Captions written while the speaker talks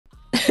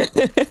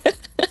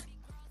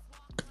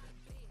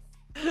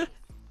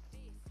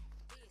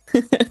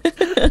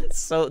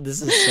So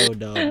this is so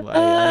dumb. I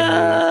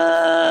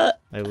love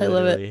it.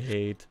 literally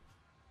hate.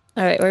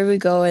 All right, where are we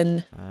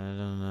going? I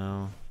don't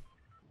know.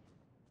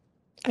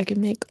 I can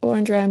make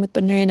orange ram with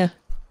banana.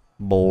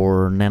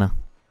 Bornana.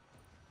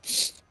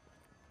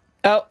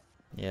 Oh.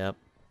 Yep.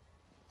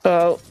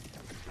 Oh.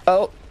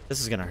 Oh. This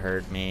is gonna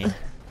hurt me.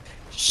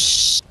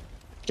 Shh.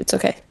 It's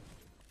okay.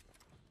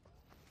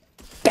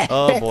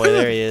 Oh boy,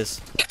 there he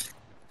is.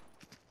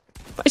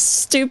 My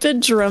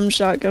stupid drum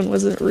shotgun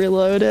wasn't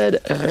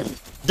reloaded.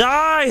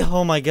 Die!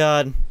 Oh my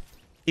god.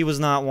 He was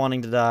not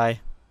wanting to die.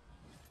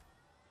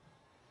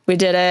 We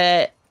did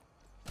it.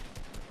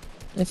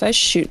 If I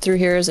shoot through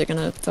here, is it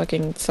gonna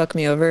fucking fuck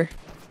me over?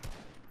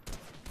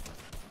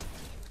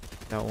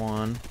 Got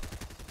one.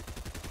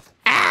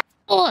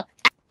 Ow!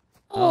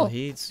 Oh,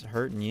 he's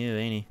hurting you,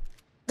 ain't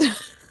he?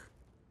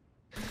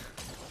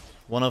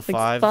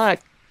 105. Like,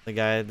 fuck. The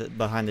guy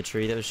behind the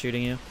tree that was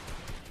shooting you.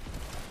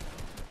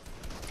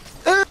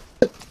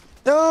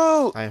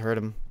 No! I heard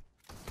him.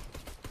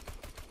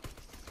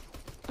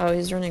 Oh,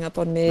 he's running up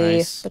on me,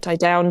 Nice. but I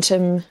downed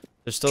him.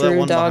 There's still that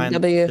one behind.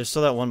 W. There's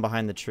still that one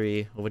behind the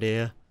tree over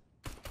there.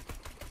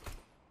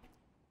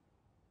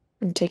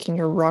 I'm taking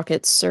your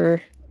rockets,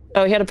 sir.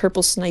 Oh, he had a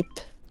purple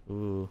snipe.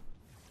 Ooh.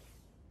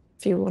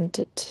 If you want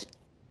it.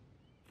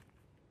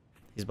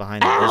 He's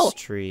behind this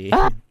tree.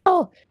 Ow!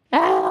 Ow!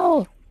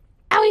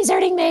 Ow, he's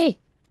hurting me!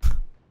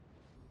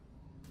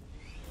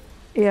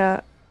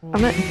 Yeah,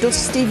 I'm at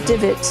Dusty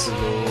Divot.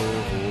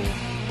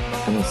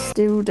 And I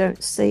still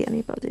don't see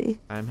anybody.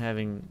 I'm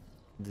having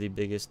the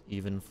biggest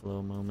even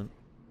flow moment.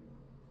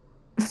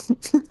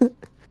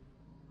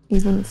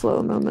 Even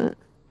flow moment.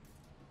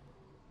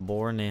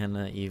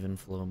 Bornana even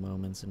flow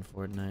moments in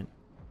Fortnite.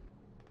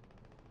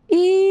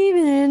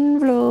 Even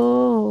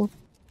flow.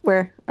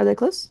 Where? Are they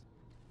close?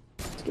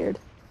 Scared.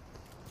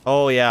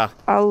 Oh yeah.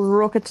 I'll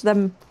rocket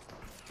them.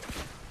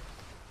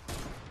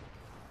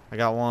 I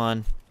got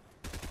one.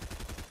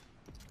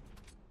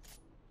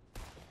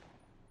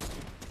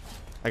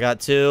 I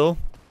got two.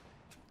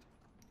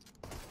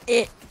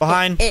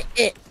 Behind.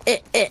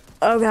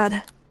 Oh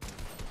god.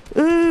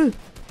 Ooh.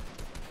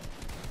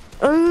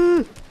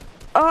 Ooh.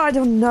 Oh, I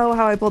don't know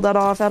how I pulled that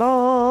off at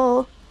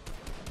all.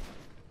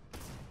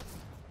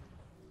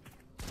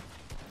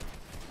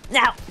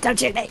 No, don't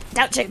shoot me.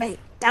 Don't shoot me.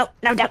 No.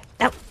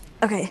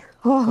 Okay.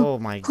 Oh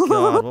my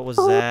god, what was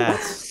that?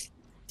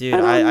 Dude,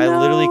 I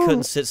literally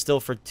couldn't sit still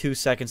for 2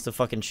 seconds to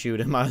fucking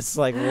shoot him. I was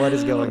like, what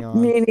is going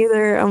on? Me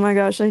neither. Oh my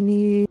gosh, I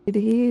need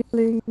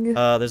healing.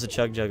 There's a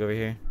chug jug over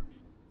here.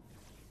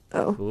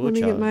 Oh, Ooh, let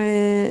me chug.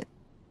 get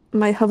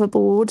my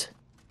hoverboard.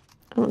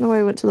 I don't know why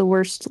I went to the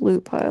worst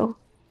loot pile.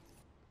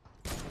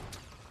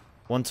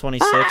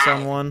 126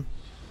 on one.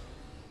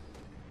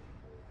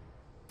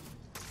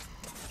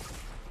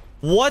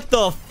 What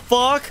the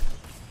fuck?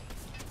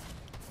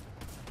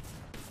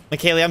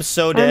 Macleod, I'm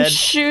so dead.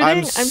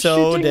 I'm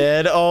so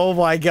dead. Oh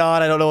my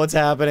god, I don't know what's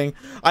happening.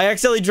 I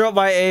accidentally dropped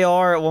my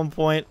AR at one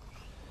point.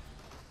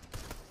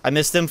 I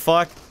missed him,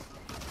 fuck.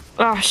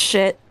 Oh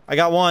shit. I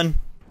got one.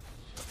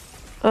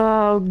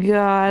 Oh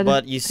god.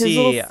 But you see, his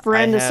little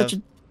friend is such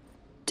a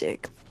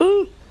dick.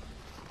 Ooh.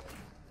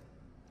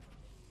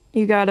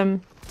 You got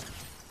him.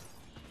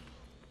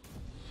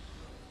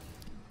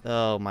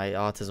 Oh, my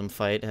autism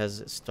fight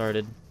has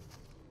started.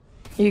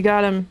 You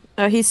got him.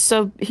 He's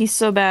so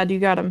bad. You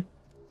got him.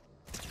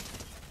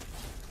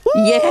 Woo!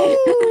 Yeah.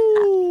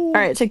 All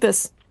right, take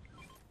this.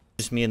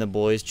 Just me and the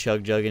boys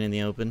chug jugging in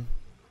the open.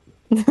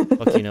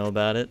 What do you know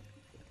about it?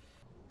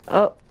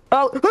 Oh.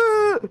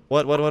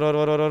 What?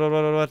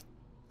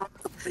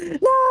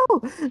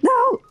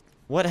 No.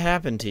 What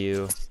happened to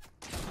you?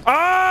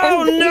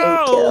 Oh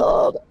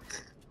no!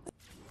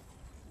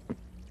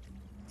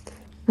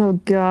 Oh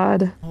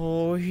god.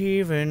 Oh,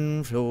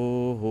 even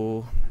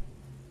flow.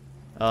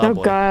 Oh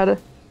boy. god.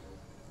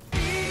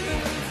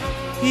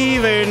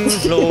 Even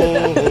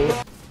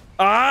flow.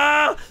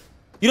 Ah!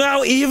 You know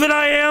how even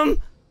I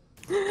am?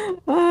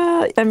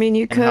 I mean,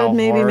 you could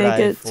maybe make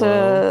it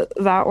to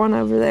that one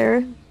over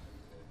there.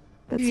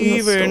 That's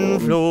even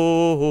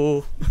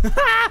flow.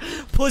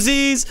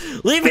 Pussies!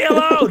 Leave me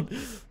alone!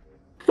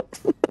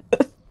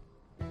 The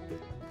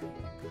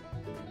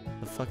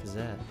fuck is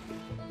that?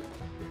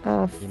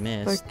 You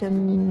missed.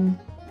 Fucking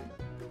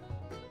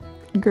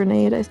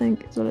grenade, I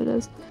think, is what it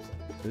is.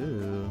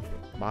 Ooh.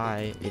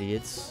 Bye,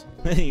 idiots.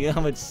 You know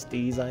how much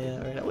steez I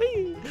have right now?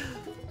 Whee!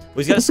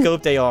 Well, he's got a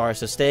scoped AR,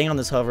 so staying on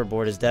this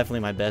hoverboard is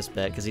definitely my best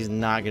bet, because he's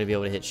not going to be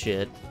able to hit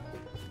shit.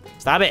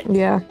 Stop it!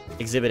 Yeah.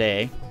 Exhibit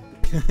A.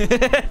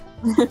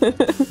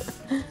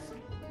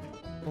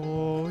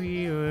 Oh,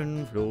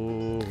 even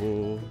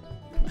flow.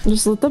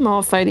 Just let them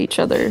all fight each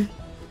other.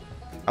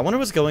 I wonder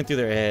what's going through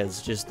their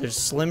heads. Just, there's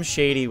Slim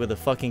Shady with a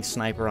fucking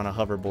sniper on a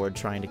hoverboard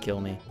trying to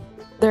kill me.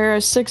 There are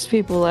 6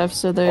 people left,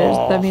 so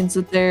that means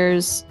that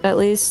there's at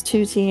least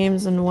 2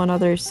 teams and 1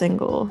 other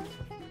single.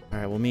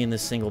 Alright, well, me and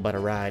this single better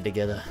ride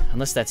together.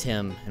 Unless that's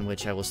him, in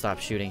which I will stop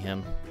shooting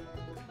him.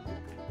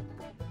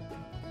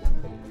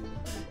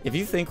 If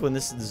you think when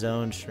this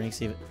zone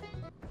shrinks even...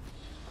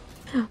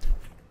 Leave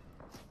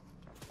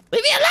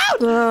me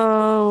alone!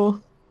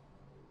 Oh.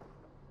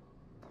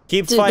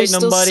 Keep Dude, fighting there's them,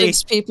 still buddy.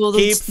 6 people.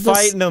 Keep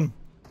fighting them.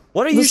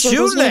 What are you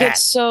shooting gonna at? get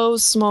so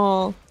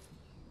small.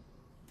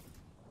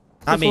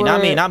 Not me,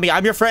 not me, not me.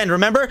 I'm your friend,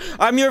 remember?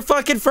 I'm your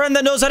fucking friend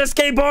that knows how to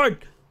skateboard!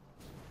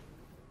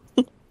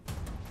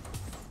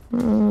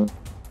 Oh.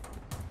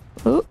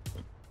 Do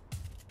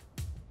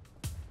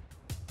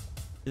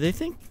they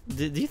think...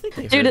 Do you think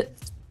they Dude, heard?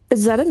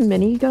 is that a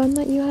minigun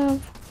that you have?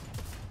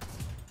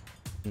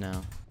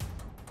 No.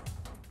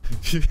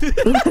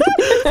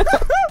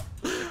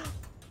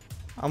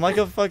 I'm like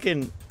a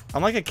fucking...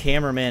 I'm like a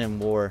cameraman in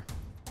war.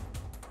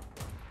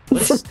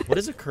 What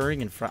is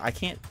occurring in front? I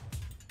can't...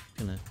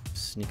 I'm gonna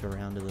sneak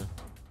around to the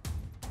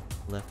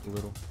left a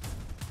little.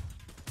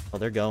 Oh,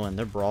 they're going.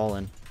 They're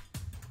brawling.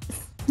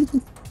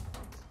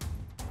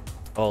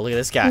 Oh, look at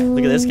this guy.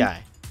 Look at this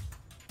guy.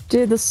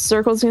 Dude, the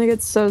circle's gonna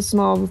get so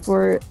small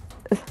before...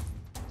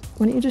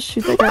 Why don't you just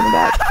shoot that guy in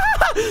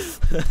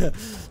the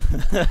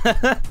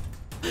back?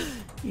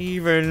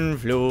 Even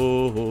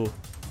flow.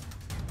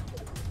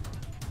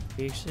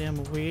 Chase them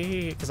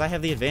away. Because I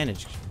have the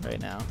advantage right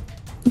now.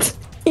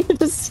 You're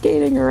just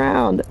skating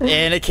around.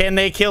 And can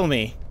they kill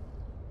me?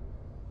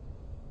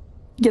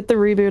 Get the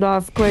reboot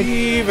off quick.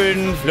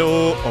 Even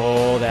flow.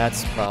 Oh,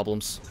 that's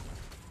problems.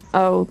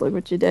 Oh, look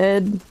what you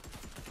did.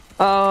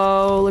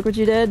 Oh, look what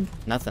you did.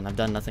 Nothing. I've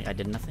done nothing. I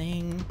did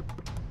nothing.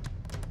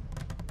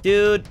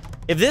 Dude,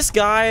 if this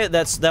guy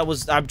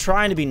I'm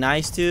trying to be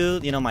nice to,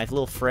 you know, my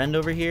little friend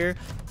over here,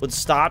 would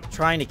stop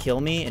trying to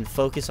kill me and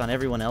focus on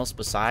everyone else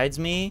besides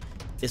me,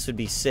 this would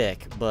be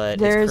sick, but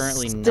There's it's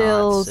currently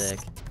still not sick.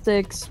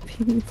 6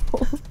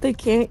 people. They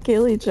can't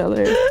kill each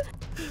other.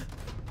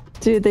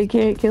 Dude, they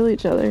can't kill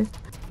each other.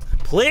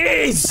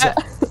 Please!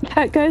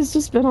 That guy's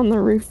just been on the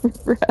roof for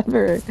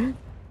forever.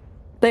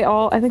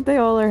 I think they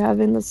all are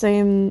having the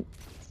same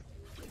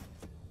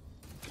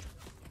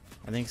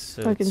I think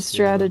so. fucking too.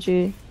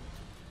 strategy.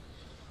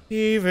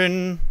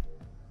 Even.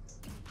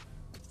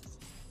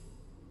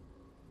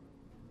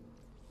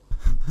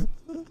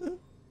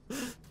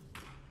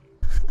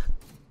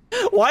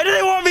 Why do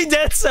they want me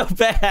dead so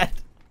bad?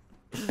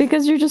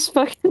 Because you're just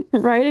fucking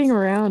riding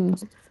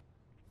around.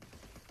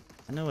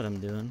 I know what I'm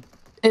doing.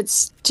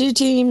 It's 2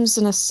 teams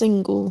and a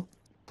single.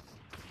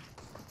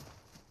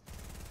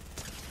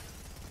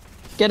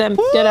 Get him,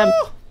 get him.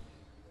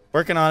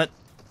 Working on it.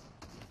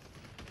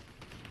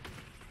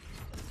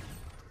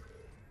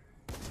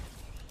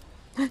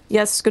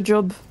 Yes, good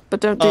job, but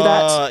don't do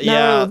that. No.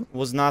 Yeah,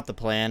 was not the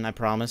plan, I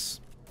promise.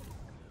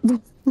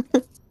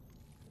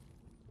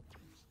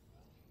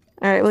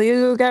 Alright, well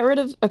you got rid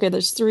of... Okay,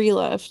 there's 3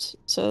 left.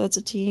 So that's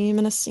a team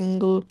and a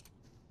single.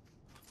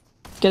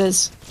 Get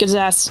his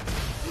ass.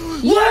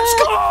 Yeah! Let's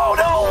go!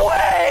 No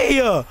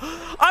way!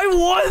 I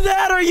won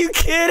that! Are you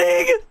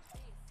kidding?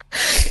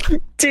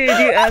 Dude,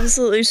 you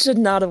absolutely should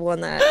not have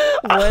won that.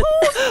 What?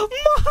 Oh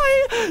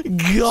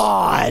my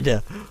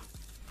god!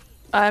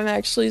 I'm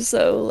actually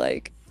so,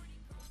 like...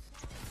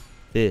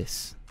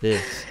 This. You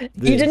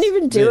didn't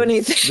even do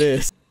anything.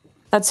 This.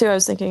 That's who I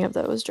was thinking of.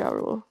 That was Ja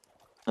Rule.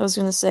 I was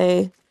gonna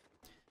say...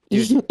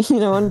 Dude. You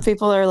know, when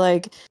people are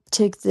like,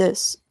 take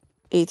this,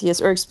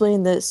 atheist, or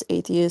explain this,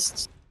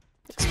 atheists.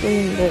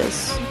 Explain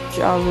this,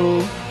 Ja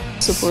Rule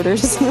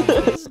supporters.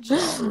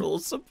 Ja Rule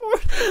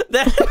support.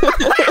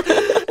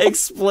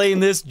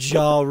 Explain this,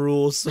 Ja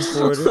Rule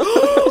supporter.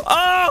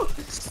 Oh!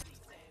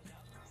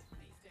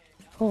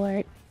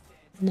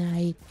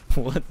 Fortnite.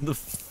 What the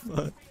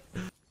fuck?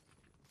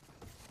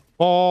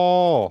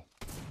 Oh!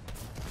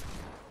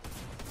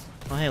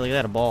 Oh, hey, look at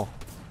that, a ball.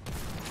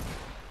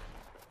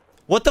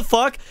 What the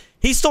fuck?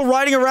 He's still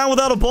riding around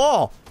without a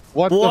ball.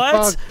 What the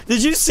fuck?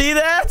 Did you see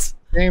that?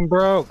 Game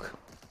broke.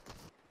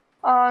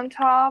 On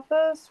top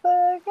of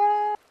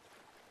spaghetti,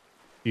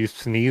 You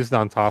sneezed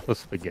on top of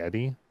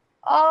spaghetti?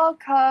 all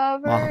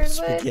covered Mom,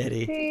 spaghetti.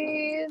 with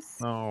cheese.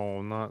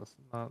 No, not.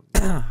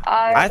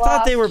 I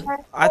thought they were.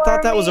 I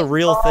thought that was a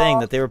real thing meatball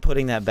that they were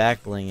putting that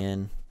back bling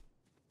in.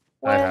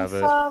 when I have it.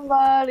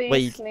 somebody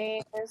Wait,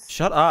 sneezes.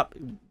 Shut up.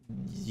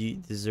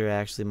 Is there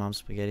actually mom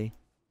spaghetti?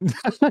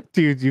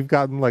 Dude, you've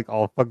gotten like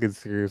all fucking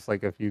serious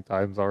like a few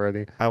times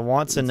already. I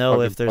want to It's know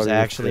fucking if there's funny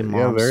as actually shit.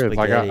 mom there is.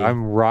 spaghetti. Like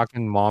I'm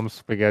rocking mom's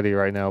spaghetti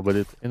right now, but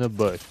it's in a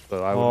bush.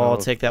 So I Oh, I'll will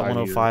take that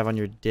 105 on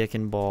your dick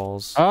and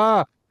balls.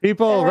 Ah,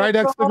 people right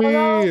next to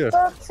me.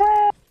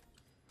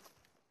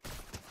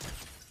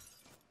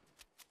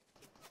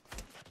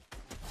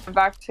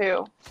 Back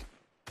to.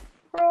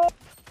 Roll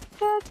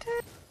the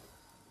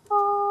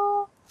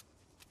table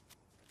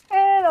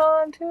and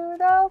onto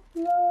the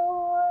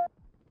floor.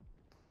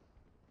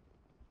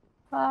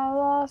 I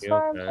lost You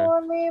my okay?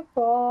 poor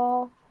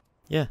meatball.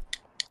 Yeah.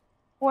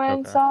 When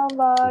Okay.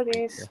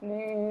 somebody Thank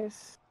you.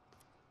 sneezes.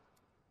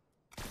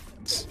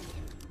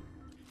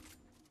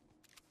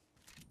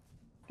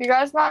 Do you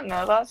guys not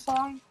know that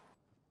song?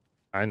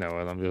 I know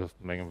it. I'm just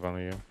making fun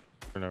of you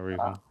for no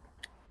reason.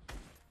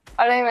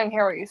 I didn't even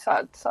hear what you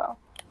said, so.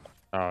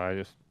 Oh, I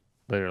just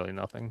literally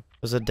nothing.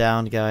 There's a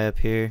downed guy up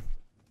here.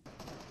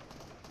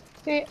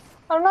 See,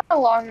 I'm not a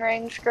long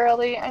range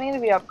girly. I need to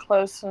be up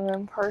close and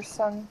in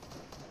person.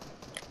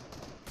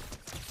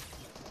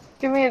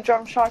 Give me a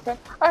drum shotgun.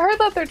 I heard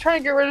that they're trying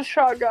to get rid of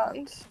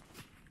shotguns.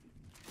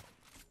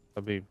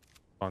 That'd be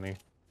funny.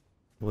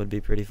 Would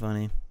be pretty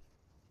funny.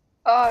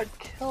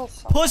 Kill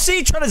someone.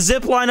 Pussy, try to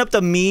zip line up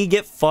to me.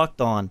 Get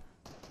fucked on.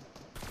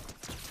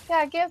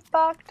 Yeah, get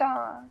fucked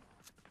on.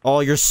 Oh,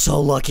 you're so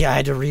lucky I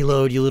had to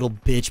reload, you little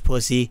bitch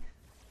pussy.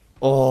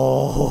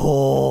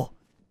 Oh.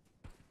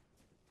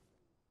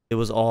 It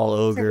was all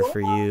ogre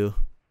for you.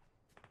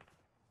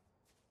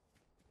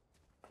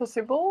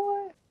 Pussy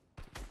boy.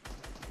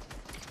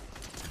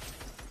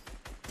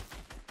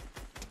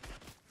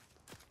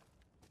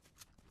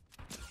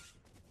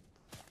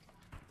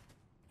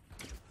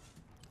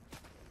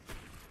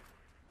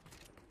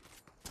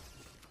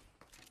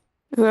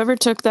 Whoever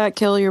took that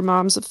kill, your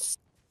mom's a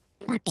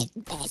fucking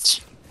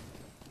bitch.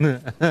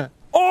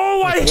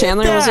 Oh, I hit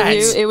Chandler, that! was it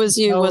you? It was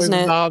you, No, wasn't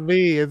it's it? not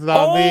me. It's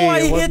not me. Oh, I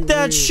It hit wasn't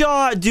that me.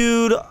 shot,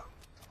 dude.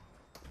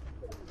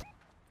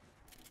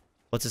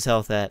 What's his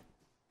health at?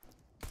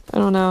 I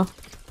don't know.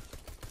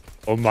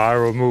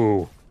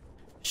 Omarumu.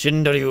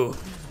 Shindaryu.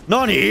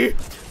 Nani?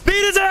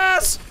 Beat his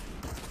ass!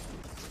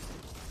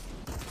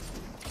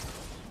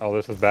 Oh,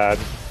 this is bad.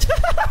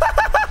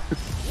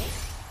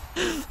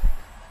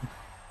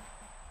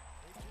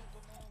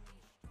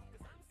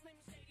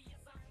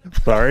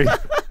 Sorry.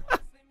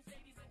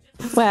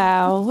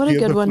 Wow, what a Yeah,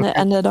 good the one to fucking-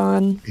 end it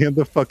on. And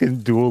the fucking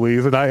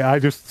dualies, and I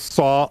just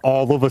saw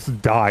all of us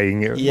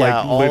dying.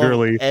 Yeah, like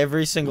literally.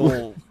 every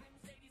single.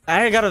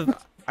 I got a.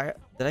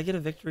 Did I get a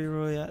victory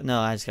Roy? Yet? No,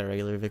 I just got a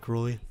regular Vic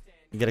Roy.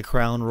 You get a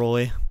crown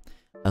Roy.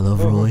 I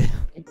love Roy.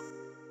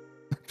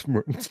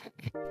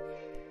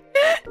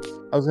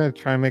 I was gonna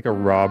try and make a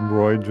Rob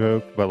Roy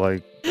joke, but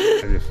like,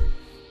 I just.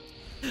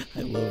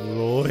 I love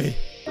Roy.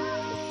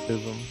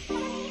 Ism.